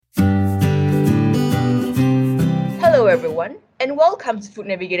everyone, and welcome to Food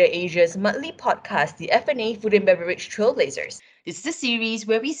Navigator Asia's monthly podcast, the FNA Food and Beverage Trailblazers. This is a series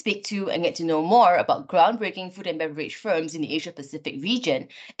where we speak to and get to know more about groundbreaking food and beverage firms in the Asia Pacific region,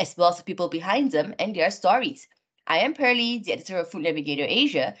 as well as the people behind them and their stories. I am Pearly, the editor of Food Navigator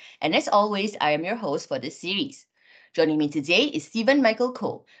Asia, and as always, I am your host for this series. Joining me today is Stephen Michael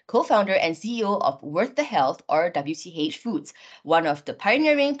Koh, co-founder and CEO of Worth the Health or WTH Foods, one of the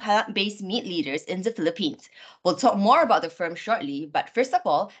pioneering plant-based meat leaders in the Philippines. We'll talk more about the firm shortly, but first of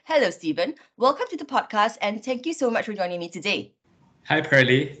all, hello Stephen. Welcome to the podcast and thank you so much for joining me today. Hi,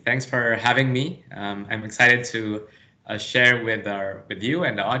 Pearly. Thanks for having me. I'm excited to share with you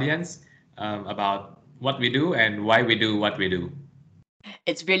and the audience about what we do and why we do what we do.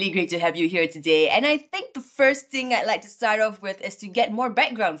 It's really great to have you here today. And I think the first thing I'd like to start off with is to get more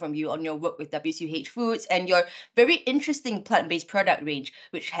background from you on your work with WTH Foods and your very interesting plant-based product range,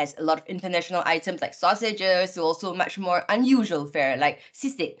 which has a lot of international items like sausages, to also much more unusual fare like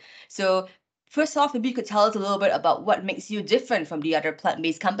sisig. So first off, maybe you could tell us a little bit about what makes you different from the other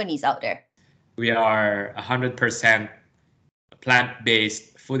plant-based companies out there. We are 100%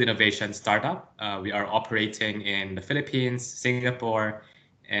 plant-based food innovation startup. We are operating in the Philippines, Singapore,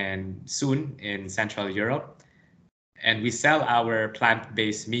 and soon in Central Europe. And we sell our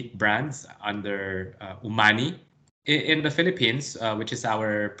plant-based meat brands under Umani. In the Philippines, which is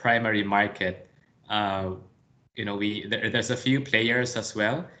our primary market, there's a few players as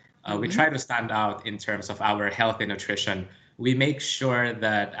well. We try to stand out in terms of our health and nutrition. We make sure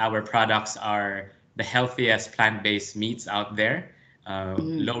that our products are the healthiest plant-based meats out there,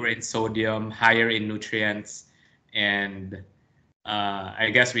 lower in sodium, higher in nutrients, and I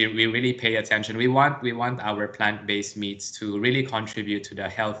guess we really pay attention. We want our plant-based meats to really contribute to the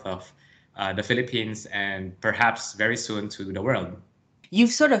health of the Philippines and perhaps very soon to the world.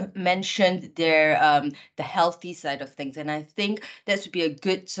 You've sort of mentioned the healthy side of things, and I think that would be a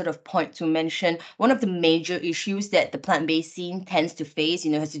good sort of point to mention. One of the major issues that the plant-based scene tends to face,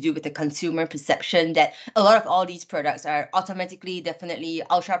 has to do with the consumer perception that a lot of all these products are automatically, definitely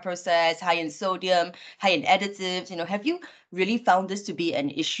ultra processed, high in sodium, high in additives. Have you really found this to be an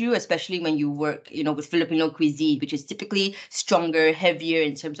issue, especially when you work, with Filipino cuisine, which is typically stronger, heavier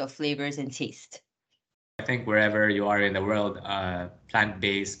in terms of flavors and taste? I think wherever you are in the world,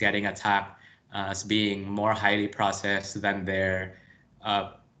 plant-based getting attacked as being more highly processed than their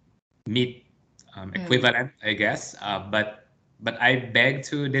meat equivalent, I guess. But I beg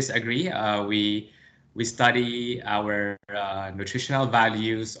to disagree. We study our nutritional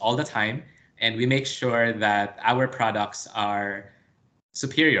values all the time, and we make sure that our products are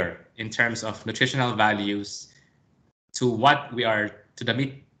superior in terms of nutritional values to the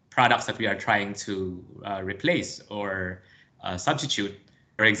meat products that we are trying to replace or substitute.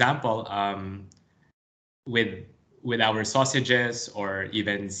 For example, with our sausages or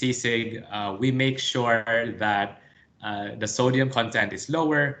even sisig, we make sure that the sodium content is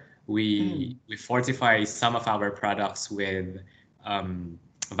lower. We fortify some of our products with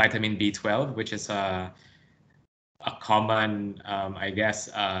vitamin B12, which is a common,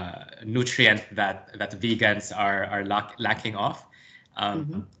 nutrient that vegans are lacking of.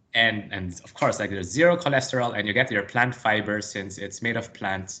 And of course, like there's zero cholesterol, and you get your plant fiber since it's made of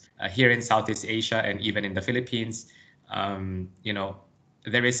plants. Here in Southeast Asia and even in the Philippines,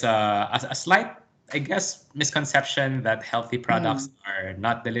 there is a slight, I guess, misconception that healthy products are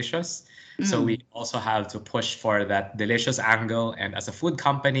not delicious. So we also have to push for that delicious angle. And as a food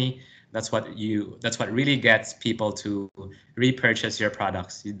company, that's what really gets people to repurchase your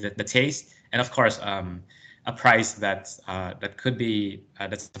products, the taste, and of course, a price that could be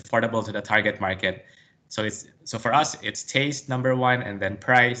that's affordable to the target market. So for us, it's taste number one, and then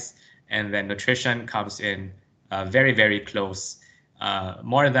price, and then nutrition comes in very, very close,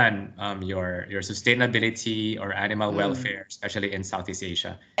 more than your sustainability or animal welfare, especially in Southeast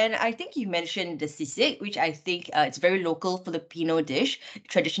Asia. And I think you mentioned the sisig, which I think it's a very local Filipino dish.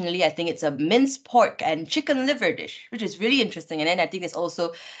 Traditionally, I think it's a minced pork and chicken liver dish, which is really interesting. And then I think there's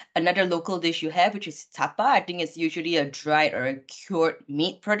also another local dish you have, which is tapa. I think it's usually a dried or a cured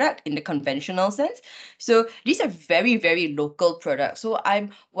meat product in the conventional sense. So these are very, very local products. So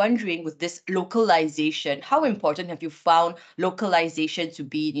I'm wondering, with this localization, how important have you found localization to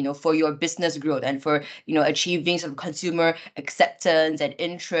be, for your business growth and for, achieving some consumer acceptance and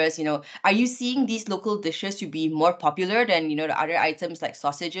interest? Are you seeing these local dishes to be more popular than, the other items like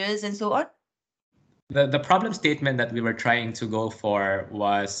sausages and so on? The problem statement that we were trying to go for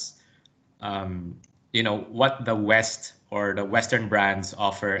was, what the West or the Western brands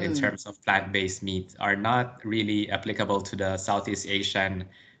offer in terms of plant-based meat are not really applicable to the Southeast Asian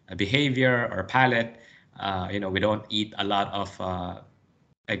behavior or palate. We don't eat a lot of,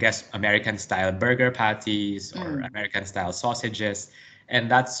 I guess, American style burger patties or American style sausages, and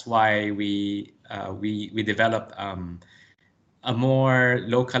that's why we developed a more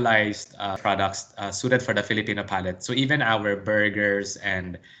localized products suited for the Filipino palate. So even our burgers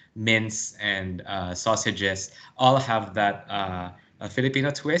and mince and sausages all have that a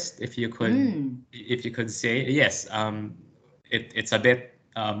Filipino twist, if you could say. Yes, it's a bit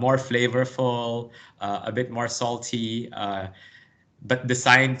more flavorful, a bit more salty, but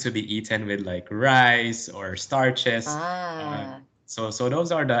designed to be eaten with like rice or starches. So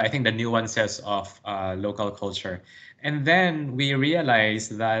those are the, I think, the nuances of local culture. And then we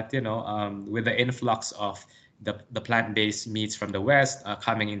realized that with the influx of the plant-based meats from the West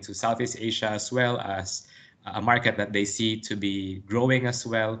coming into Southeast Asia, as well as a market that they see to be growing as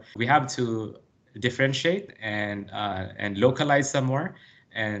well, we have to differentiate and localize some more,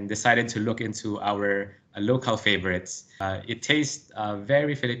 and decided to look into our local favorites. It tastes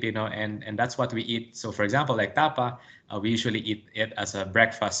very Filipino, and that's what we eat. So, for example, like tapa, we usually eat it as a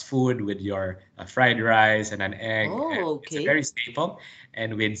breakfast food with your fried rice and an egg. And it's a very staple.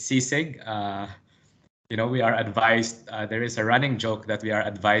 And with sisig, we are advised, there is a running joke that we are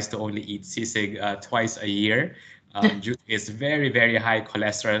advised to only eat sisig twice a year due to its very, very high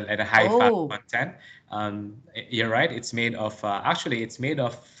cholesterol and a high fat content. You're right. It's made of, actually, it's made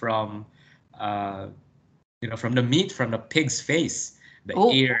of from the meat from the pig's face, the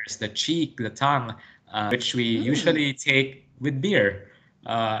ears, the cheek, the tongue, which we usually take with beer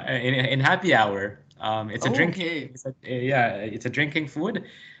in happy hour. It's a drinking, it's a drinking food,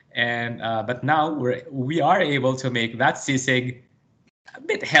 and but now we are able to make that sisig a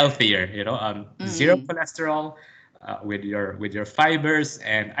bit healthier. Zero cholesterol. With your fibers,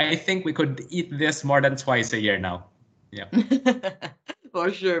 and I think we could eat this more than twice a year now. Yeah.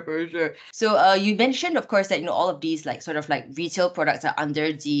 For sure, for sure. So you mentioned, of course, that all of these sort of retail products are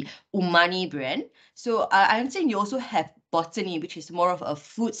under the Umani brand. So I understand you also have Botany, which is more of a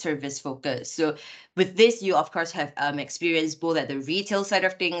food service focus. So with this, you of course have experience both at the retail side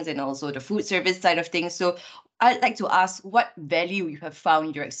of things and also the food service side of things. So I'd like to ask what value you have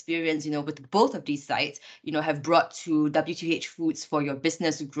found your experience, with both of these sites, have brought to WTH Foods for your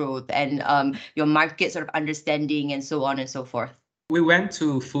business growth and your market sort of understanding and so on and so forth. We went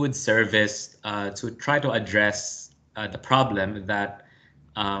to food service to try to address the problem that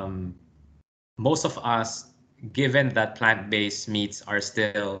most of us, given that plant-based meats are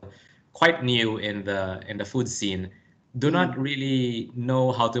still quite new in the food scene, do not really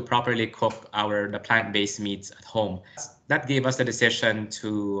know how to properly cook the plant-based meats at home. That gave us the decision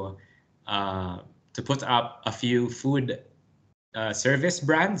to put up a few food service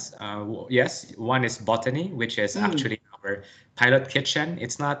brands. Yes, one is Botany, which is actually our pilot kitchen.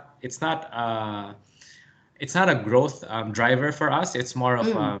 It's not a growth driver for us. It's more of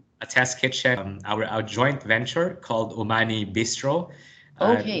a test kitchen. Our joint venture called Umani Bistro.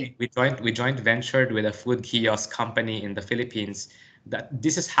 We joint ventured with a food kiosk company in the Philippines.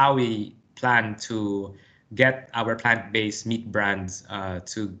 This is how we plan to get our plant-based meat brands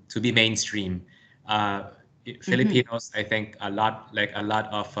to be mainstream. Filipinos, I think a lot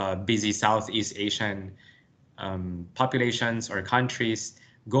of busy Southeast Asian populations or countries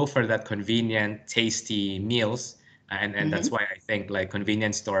go for that convenient, tasty meals, and that's why I think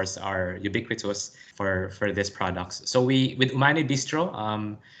convenience stores are ubiquitous for these products. So with Umani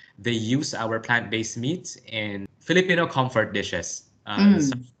Bistro, they use our plant-based meats in Filipino comfort dishes,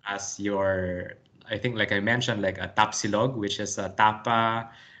 such as I think like I mentioned, like a tapsilog, which is a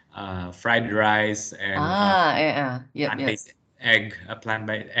tapa, fried rice, and plant-based egg, a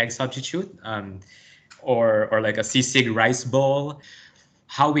plant-based egg substitute, or like a sisig rice bowl.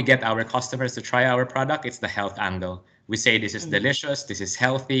 How we get our customers to try our product, it's the health angle. We say this is delicious, this is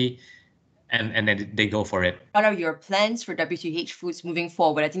healthy, and then they go for it. What are your plans for WTH Foods moving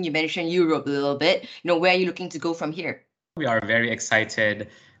forward? I think you mentioned Europe a little bit. Where are you looking to go from here? We are very excited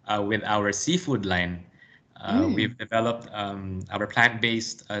with our seafood line. We've developed our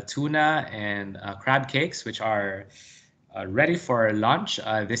plant-based tuna and crab cakes, which are ready for launch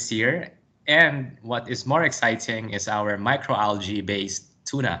this year. And what is more exciting is our microalgae-based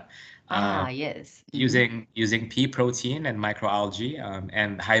tuna. Yes. Using pea protein and microalgae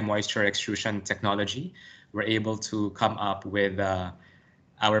and high moisture extrusion technology, we're able to come up with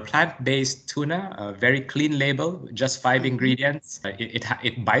our plant-based tuna, a very clean label, just 5 ingredients.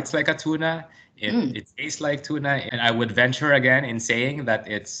 It bites like a tuna. It tastes like tuna, and I would venture again in saying that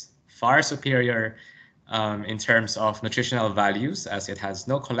it's far superior in terms of nutritional values, as it has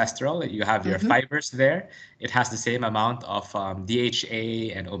no cholesterol. You have your fibers there. It has the same amount of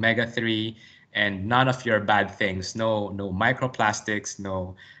DHA and omega-3, and none of your bad things, no microplastics,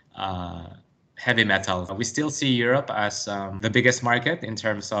 no heavy metals. We still see Europe as the biggest market in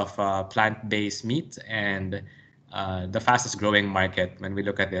terms of plant-based meat and the fastest growing market when we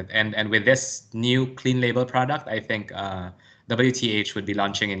look at it. And with this new clean label product, I think WTH would be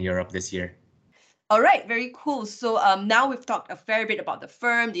launching in Europe this year. All right, very cool. So now we've talked a fair bit about the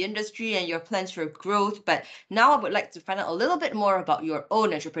firm, the industry, and your plans for growth. But now I would like to find out a little bit more about your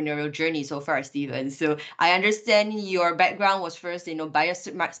own entrepreneurial journey so far, Stephen. So I understand your background was first,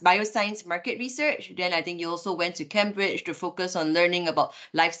 bioscience market research. Then I think you also went to Cambridge to focus on learning about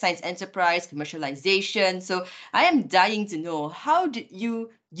life science enterprise commercialization. So I am dying to know, how did you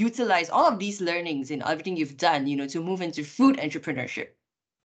utilize all of these learnings in everything you've done, to move into food entrepreneurship?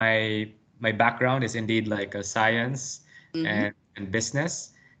 My background is indeed like a science and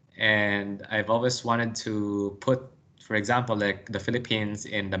business, and I've always wanted to put, for example, like the Philippines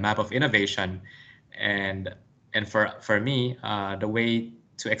in the map of innovation, and for me, the way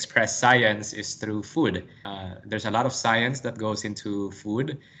to express science is through food. There's a lot of science that goes into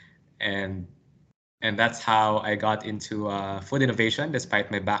food, and that's how I got into food innovation,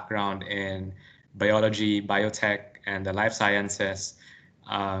 despite my background in biology, biotech, and the life sciences.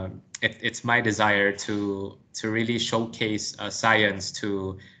 It's my desire to really showcase science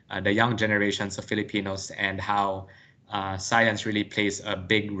to the young generations of Filipinos, and how science really plays a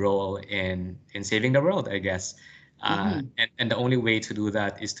big role in saving the world, I guess. And the only way to do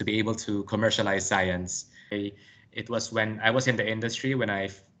that is to be able to commercialize science. It was when I was in the industry when I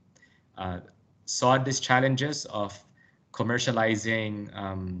saw these challenges of commercializing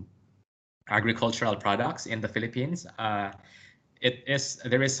agricultural products in the Philippines.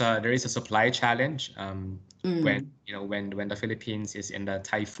 There is a supply challenge when the Philippines is in the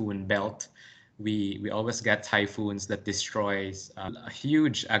typhoon belt. We always get typhoons that destroys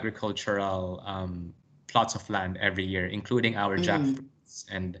huge agricultural plots of land every year, including our jackfruits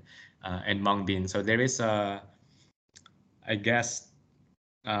and mung bean. So there is I guess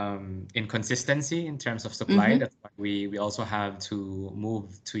inconsistency in terms of supply. That's why we also have to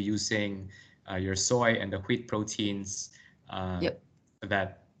move to using your soy and the wheat proteins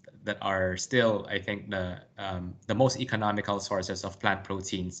that are still, I think, the most economical sources of plant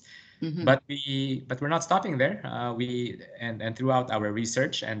proteins. But we're not stopping there. And throughout our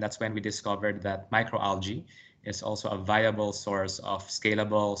research, and that's when we discovered that microalgae is also a viable source of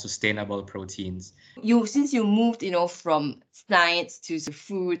scalable, sustainable proteins. Since you moved, from science to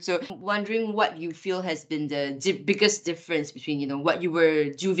food, so I'm wondering what you feel has been the biggest difference between, what you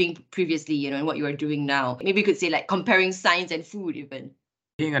were doing previously, and what you are doing now. Maybe you could say, like, comparing science and food even.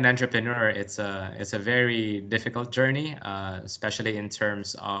 Being an entrepreneur, it's a very difficult journey, especially in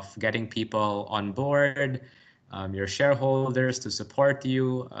terms of getting people on board, your shareholders to support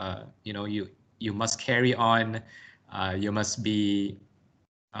you. You must carry on. You must be,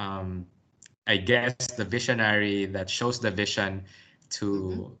 I guess, the visionary that shows the vision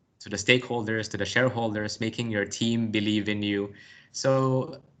to the stakeholders, to the shareholders, making your team believe in you.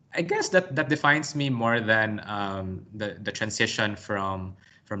 So I guess that defines me more than the transition from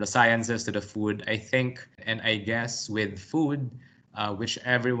the sciences to the food. I think, and I guess with food, which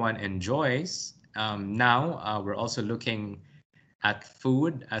everyone enjoys, now we're also looking at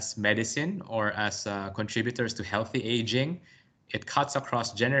food as medicine or as contributors to healthy aging. It cuts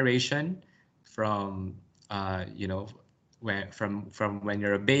across generation, from from when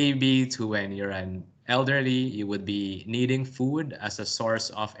you're a baby to when you're an elderly. You would be needing food as a source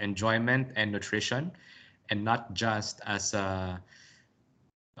of enjoyment and nutrition, and not just as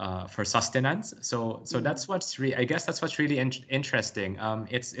for sustenance. So that's I guess that's what's really interesting.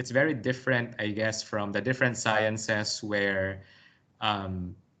 It's very different, I guess, from the different sciences where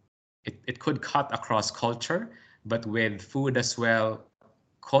it could cut across culture, but with food as well,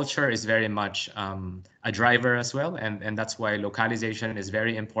 culture is very much a driver as well, and that's why localization is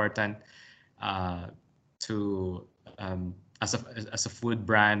very important to as a food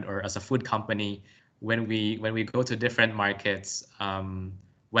brand or as a food company. When we go to different markets,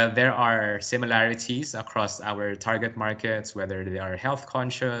 well, there are similarities across our target markets, whether they are health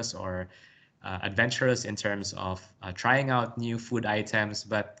conscious or adventurous in terms of trying out new food items,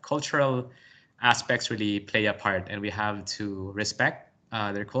 but cultural aspects really play a part, and we have to respect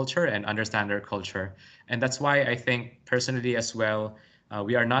their culture and understand their culture. And that's why I think personally as well,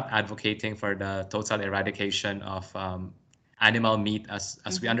 we are not advocating for the total eradication of animal meat,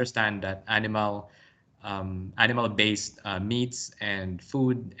 as we understand that animal-based meats and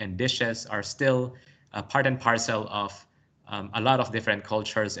food and dishes are still part and parcel of a lot of different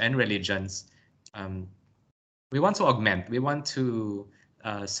cultures and religions. We want to augment, we want to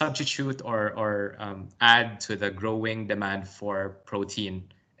substitute or add to the growing demand for protein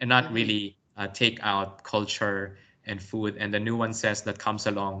and not really take out culture and food and the nuances that comes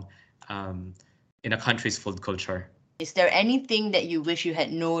along um, in a country's food culture. Is there anything that you wish you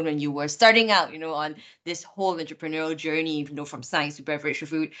had known when you were starting out, on this whole entrepreneurial journey, from science to beverage to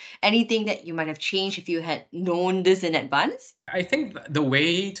food? Anything that you might have changed if you had known this in advance? I think the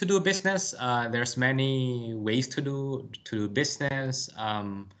way to do business, there's many ways to do business.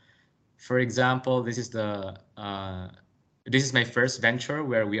 For example, this is my first venture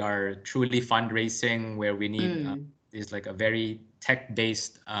where we are truly fundraising, where we need is like a very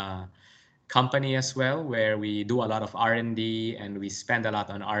tech-based company as well, where we do a lot of R&D and we spend a lot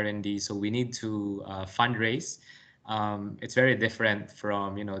on R&D. So we need to fundraise. It's very different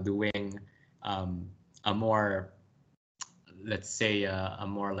from doing a more, let's say, a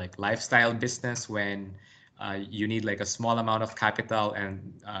more like lifestyle business when you need like a small amount of capital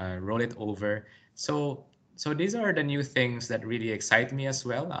and roll it over. So these are the new things that really excite me as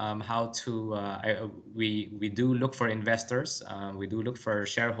well. We do look for investors, we do look for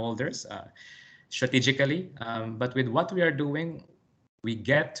shareholders strategically. But with what we are doing, we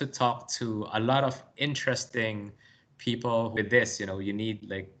get to talk to a lot of interesting people with this. You need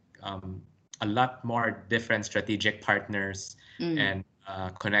like a lot more different strategic partners and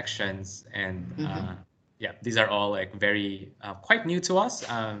connections and yeah, these are all like very quite new to us,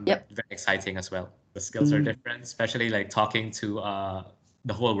 but very exciting as well. The skills are different, especially like talking to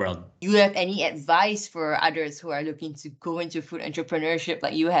the whole world. Do you have any advice for others who are looking to go into food entrepreneurship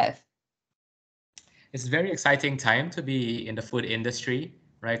like you have? It's a very exciting time to be in the food industry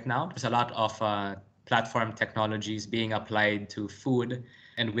right now. There's a lot of platform technologies being applied to food,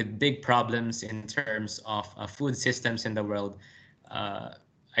 and with big problems in terms of food systems in the world,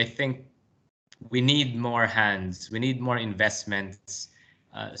 I think we need more hands, we need more investments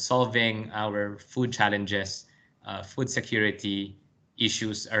solving our food challenges, food security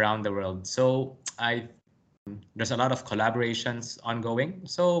issues around the world. So there's a lot of collaborations ongoing.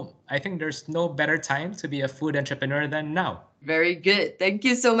 So I think there's no better time to be a food entrepreneur than now. Very good. Thank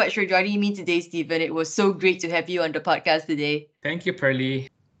you so much for joining me today, Stephen. It was so great to have you on the podcast today. Thank you, Pearly.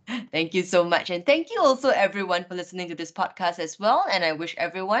 Thank you so much. And thank you also everyone for listening to this podcast as well. And I wish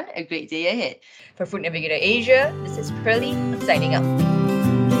everyone a great day ahead. For Food Navigator Asia, this is Pearly signing out.